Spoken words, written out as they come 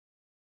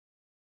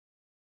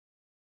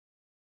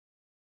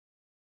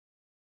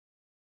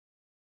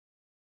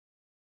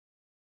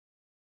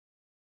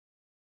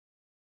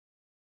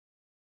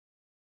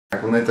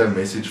ek wil net 'n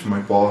message vir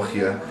my pa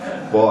gee.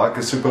 Pa, ek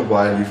is super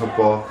baie lief vir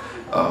pa.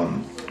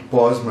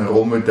 Pa is my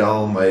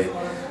rolmodel,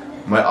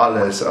 my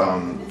alles.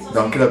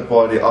 Dankie dat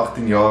pa die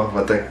 18 jaar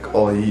wat ek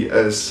al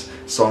hier is,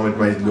 saam met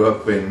my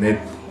loop en net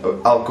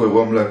elke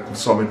oomblik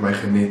saam met my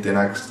geniet en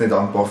ek is net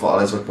dankbaar vir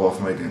alles wat pa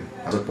vir my doen.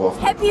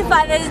 Happy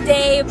Father's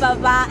Day,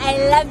 Baba.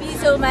 I love you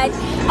so much.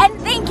 And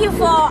thank you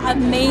for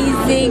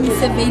amazing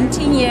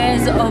 17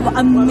 years of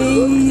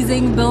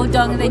amazing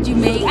biltong that you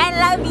make. I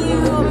love you.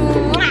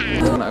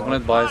 Ek wil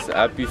net baie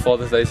happy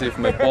Father's Day sê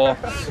vir my pa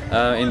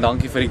en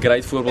dankie vir die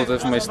great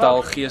voorbeeld vir my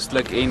styl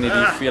geestelik en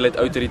die veelheid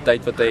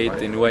autoriteit wat hy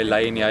het en hoe hy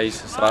lei in die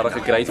huis. Is regtig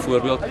 'n great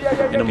voorbeeld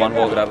en 'n man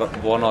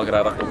waarna ek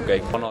regtig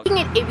opkyk. Looking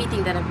at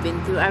everything that I've been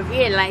through, I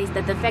realized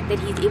that the fact that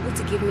he's able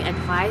to give me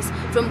advice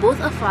from both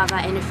a father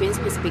and a friend's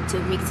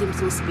perspective makes him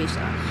so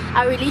special.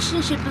 Our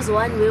relationship is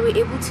one where we're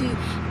able to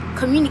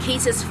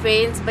communicate as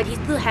friends, but he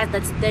still has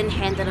that stern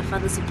hand that a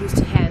father's supposed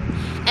to have.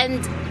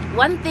 And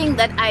one thing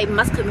that I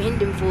must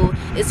commend him for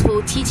is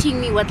for teaching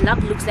me what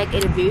love looks like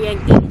at a very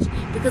young age,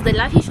 because the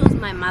love he shows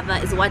my mother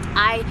is what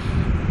I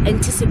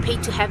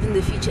anticipate to have in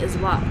the future as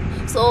well.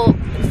 So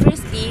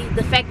firstly,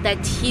 the fact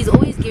that he's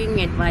always giving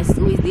me advice, is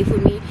always there for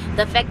me,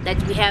 the fact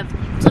that we have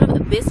sort of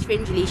a best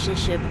friend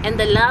relationship, and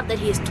the love that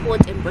he has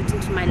taught and brought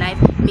into my life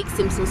makes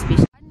him so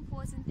special. One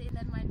important thing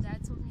that my dad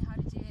taught me how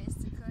to do is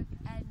to cook,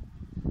 and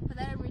for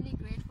that I'm really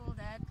grateful,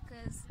 Dad,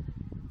 because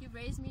you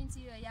raised me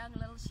into a young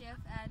little chef,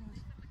 and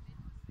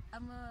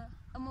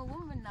I'm a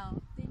woman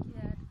now. Thank you,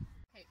 Dad.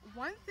 Okay,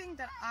 one thing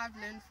that I've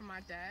learned from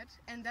my dad,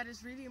 and that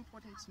is really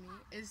important to me,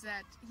 is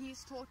that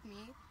he's taught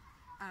me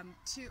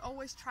to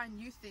always try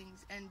new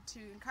things and to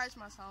encourage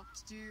myself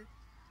to do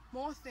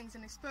more things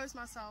and expose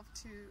myself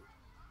to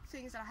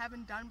things that I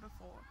haven't done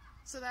before,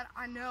 so that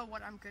I know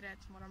what I'm good at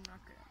and what I'm not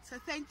good at. So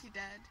thank you,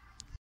 Dad.